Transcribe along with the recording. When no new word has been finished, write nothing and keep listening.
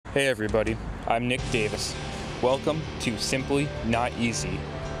Hey everybody, I'm Nick Davis. Welcome to Simply Not Easy,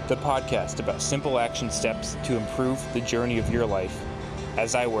 the podcast about simple action steps to improve the journey of your life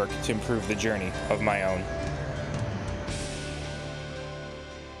as I work to improve the journey of my own.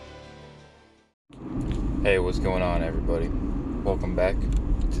 Hey, what's going on everybody? Welcome back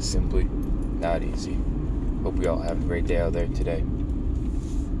to Simply Not Easy. Hope we all have a great day out there today.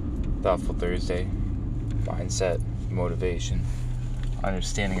 Thoughtful Thursday, mindset, motivation,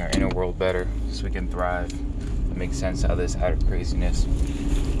 understanding our inner world better so we can thrive and make sense out of this outer craziness.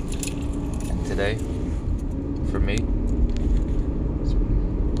 And today, for me,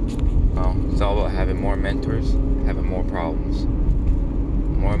 it's all about having more mentors, having more problems.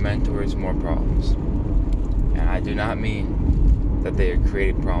 More mentors, more problems. And I do not mean that they are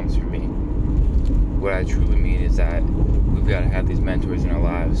creating problems for me. What I truly mean is that we've got to have these mentors in our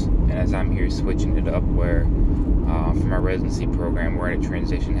lives. And as I'm here switching it up where from our residency program, we're in a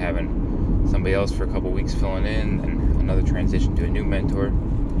transition, having somebody else for a couple weeks filling in, and another transition to a new mentor.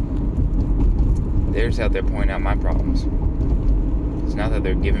 They're just out there pointing out my problems. It's not that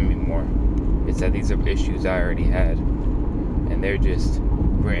they're giving me more. It's that these are issues I already had. And they're just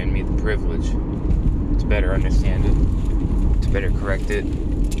granting me the privilege to better understand it, to better correct it,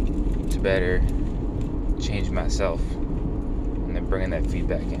 to better change myself. And then bringing that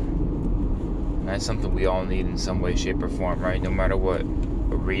feedback in. And that's something we all need in some way, shape, or form, right? No matter what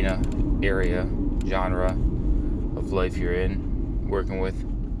arena, area, genre of life you're in, working with,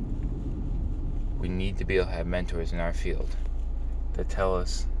 we need to be able to have mentors in our field that tell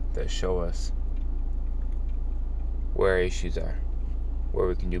us, that show us where our issues are, where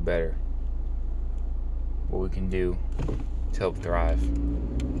we can do better, what we can do to help thrive.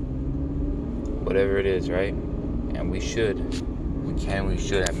 Whatever it is, right? And we should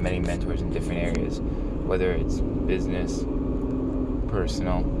have many mentors in different areas, whether it's business,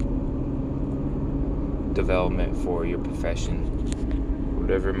 personal, development for your profession,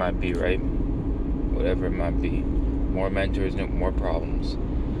 whatever it might be, right? Whatever it might be. More mentors, more problems.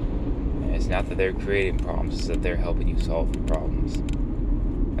 And it's not that they're creating problems, it's that they're helping you solve the problems.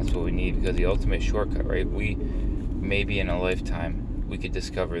 That's what we need, because the ultimate shortcut, right? We, maybe in a lifetime, we could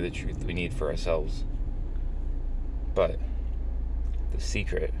discover the truth we need for ourselves. But the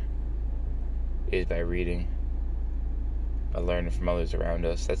secret is by reading, by learning from others around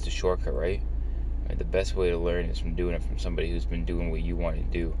us. That's the shortcut, right? And the best way to learn is from doing it from somebody who's been doing what you want to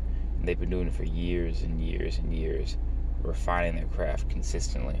do. And they've been doing it for years and years and years, refining their craft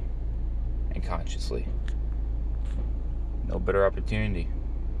consistently and consciously. No better opportunity,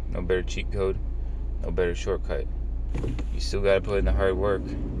 no better cheat code, no better shortcut. You still got to put in the hard work,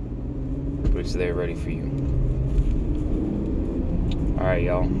 but it's there ready for you. Alright,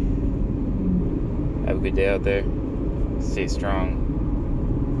 y'all. Have a good day out there. Stay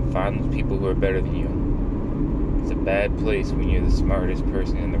strong. Find those people who are better than you. It's a bad place when you're the smartest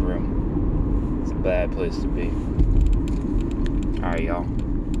person in the room. It's a bad place to be. Alright, y'all.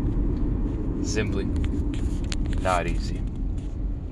 Simply not easy.